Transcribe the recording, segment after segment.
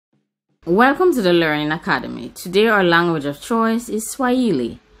Welcome to the Learning Academy. Today our language of choice is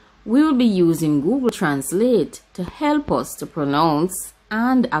Swahili. We will be using Google Translate to help us to pronounce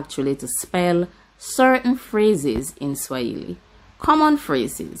and actually to spell certain phrases in Swahili. Common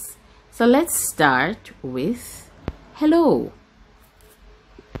phrases. So let's start with hello.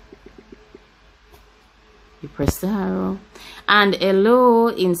 You press the arrow. And hello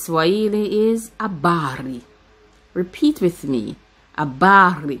in Swahili is habari. Repeat with me.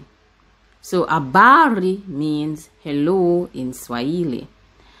 Habari. So habari means hello in Swahili.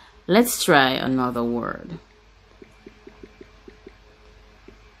 Let's try another word.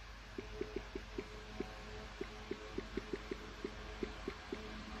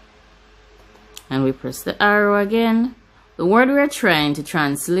 And we press the arrow again. The word we're trying to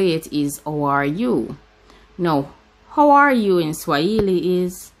translate is how are you? Now, how are you in Swahili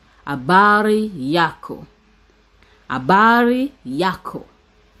is habari yako. Habari yako.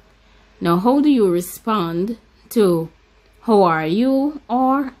 Now, how do you respond to how are you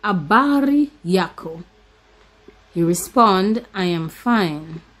or habari yako? You respond, I am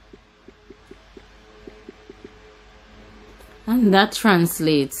fine. And that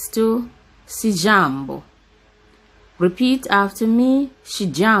translates to sijambo. Repeat after me,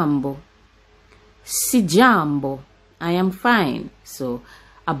 sijambo. Sijambo. I am fine. So,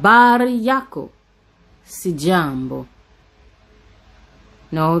 habari yako. Sijambo.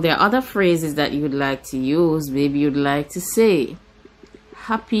 Now, there are other phrases that you would like to use. Maybe you'd like to say,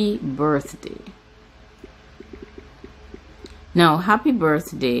 happy birthday. Now, happy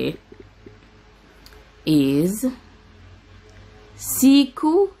birthday is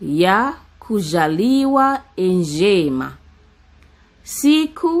siku ya kuzaliwa njema.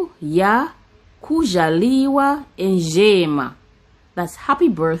 Siku ya kuzaliwa njema. That's happy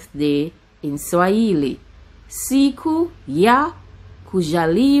birthday in Swahili. Siku ya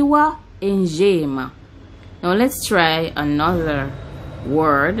kuzaliwa njema. Now let's try another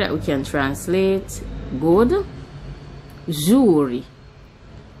word that we can translate. Good. Zuri.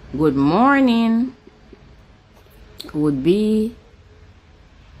 Good morning would be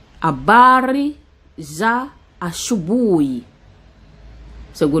habari za asubuhi.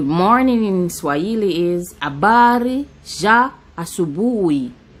 So good morning in Swahili is habari za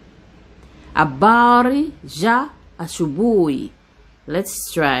asubuhi. Habari za asubuhi.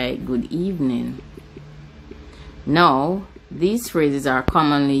 Let's try good evening. Now, these phrases are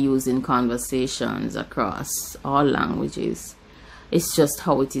commonly used in conversations across all languages. It's just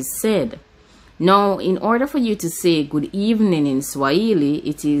how it is said. Now, in order for you to say good evening in Swahili,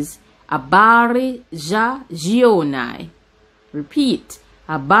 it is habari za jioni. Repeat.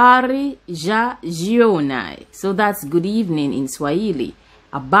 Habari za jioni. So that's good evening in Swahili.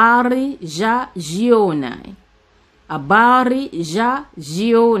 Habari za jioni. Habari za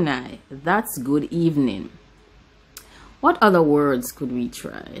jioni. That's good evening. What other words could we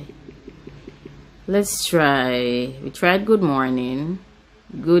try? Let's try. We tried good morning,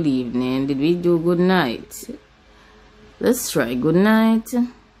 good evening. Did we do good night? Let's try good night.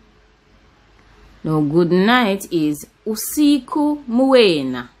 No, good night is usiku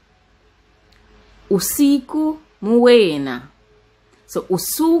mwema. Usiku mwema. So,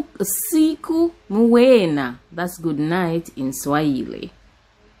 usiku mwema. That's good night in Swahili.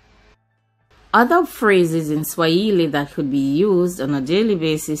 Other phrases in Swahili that could be used on a daily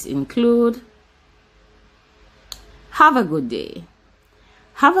basis include have a good day.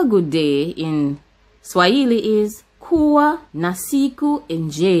 Have a good day in Swahili is kuwa na siku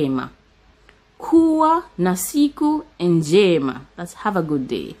njema. Kuwa na siku njema. That's have a good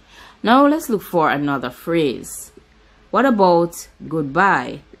day. Now let's look for another phrase. What about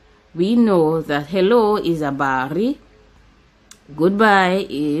goodbye? We know that hello is habari. Goodbye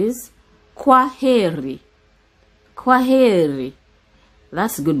is kwaheri. Kwaheri.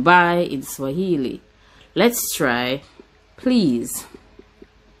 That's goodbye in Swahili. Let's try please.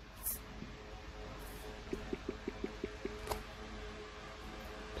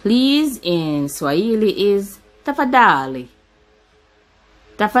 Please in Swahili is tafadhali.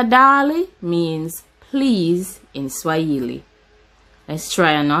 Tafadhali means please in Swahili. Let's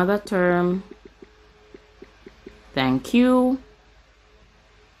try another term. Thank you.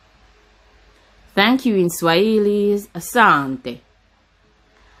 Thank you in Swahili is asante.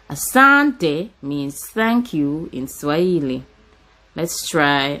 Asante means thank you in Swahili. Let's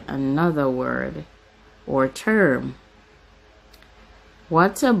try another word or term.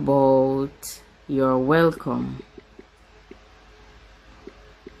 What about you're welcome?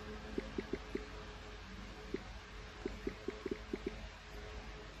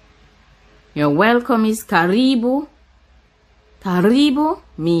 Your welcome is karibu. Karibu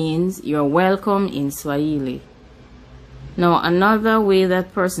means you're welcome in Swahili. Now, another way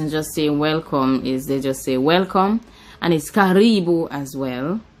that person just say welcome is they just say welcome, and it's karibu as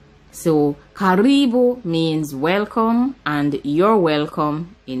well. So, karibu means welcome, and you're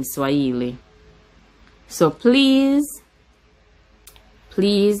welcome in Swahili. So, please,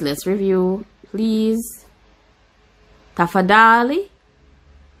 let's review. Please, tafadhali.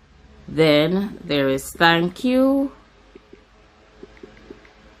 Then there is thank you.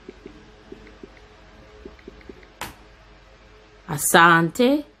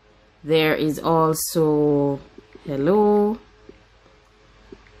 Asante. There is also hello.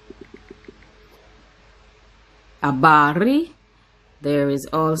 Habari. There is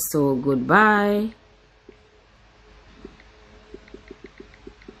also goodbye.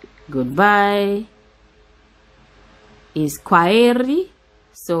 Goodbye is kwaheri.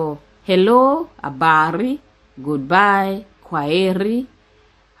 So hello, habari, goodbye, kwaheri.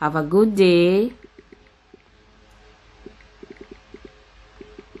 Have a good day.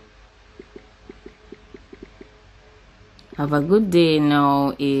 Have a good day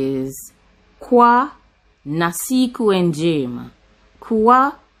now is kwa na siku njema.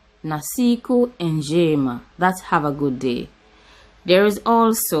 Kwa na siku njema. That's have a good day. There is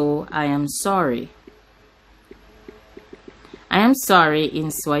also I am sorry. I am sorry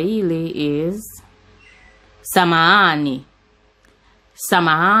in Swahili is samahani.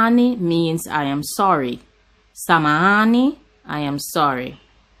 Samahani means I am sorry. Samahani, I am sorry.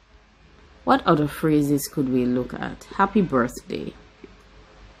 What other phrases could we look at? Happy birthday.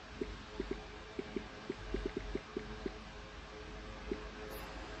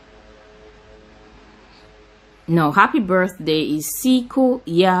 No, happy birthday is siku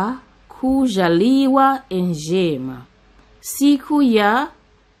ya kuzaliwa njema. Siku ya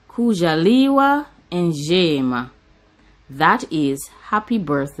kuzaliwa njema. That is happy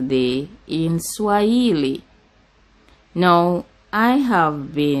birthday in Swahili. Now, I have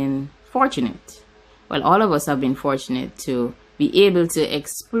been fortunate. Well, all of us have been fortunate to be able to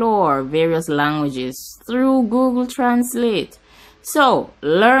explore various languages through Google Translate. So,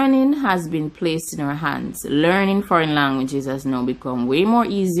 learning has been placed in our hands. Learning foreign languages has now become way more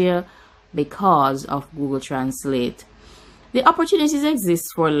easier because of Google Translate. The opportunities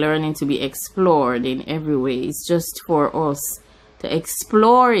exist for learning to be explored in every way. It's just for us to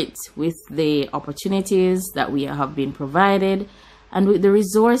explore it with the opportunities that we have been provided and with the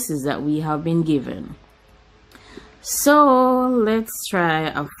resources that we have been given. So, let's try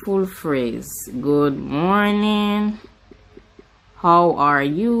a full phrase. Good morning. How are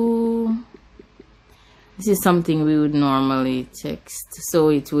you? This is something we would normally text. So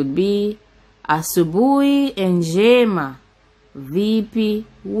it would be asubuhi njema, vipi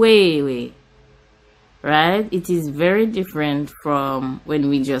wewe. Right? It is very different from when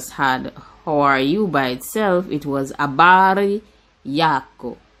we just had how are you by itself. It was habari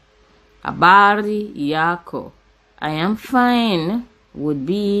yako. Habari yako. I am fine would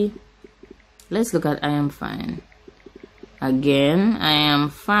be, let's look at I am fine. Again, I am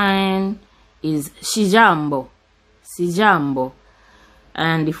fine is sijambo. Sijambo.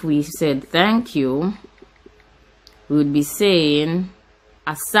 And if we said thank you, we would be saying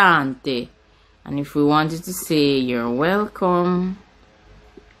asante. And if we wanted to say you're welcome,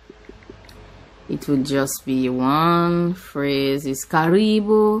 it would just be one phrase is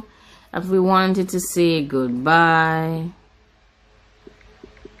karibu. If we wanted to say goodbye,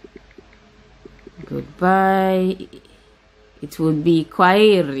 it would be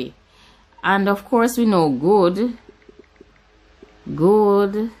kwaheri. And of course we know good.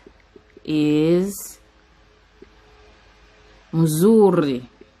 Good is mzuri.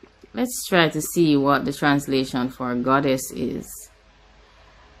 Let's try to see what the translation for goddess is.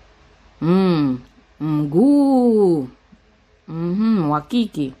 Mguu.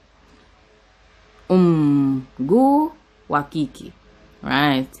 Wakiki. Mguu wakiki.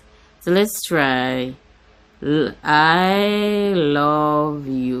 Right. So let's try. I love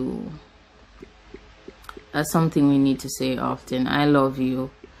you. That's something we need to say often. I love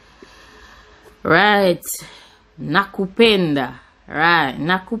you. Right. Nakupenda. Right.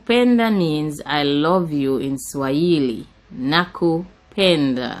 Nakupenda means I love you in Swahili.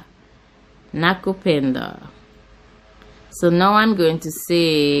 Nakupenda. Nakupenda. So now I'm going to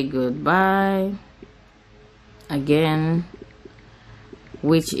say goodbye again,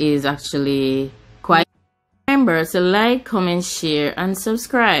 which is actually quite. Remember to like, comment, share, and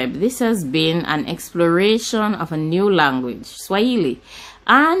subscribe. This has been an exploration of a new language, Swahili.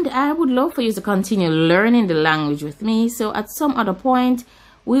 And I would love for you to continue learning the language with me. So at some other point,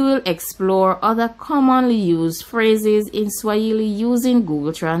 we will explore other commonly used phrases in Swahili using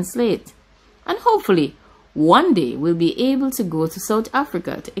Google Translate. And hopefully, one day we'll be able to go to South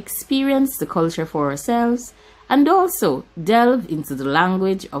Africa to experience the culture for ourselves and also delve into the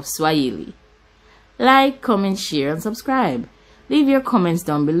language of Swahili. Like, comment, share, and subscribe. Leave your comments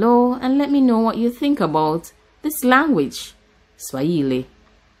down below and let me know what you think about this language, Swahili.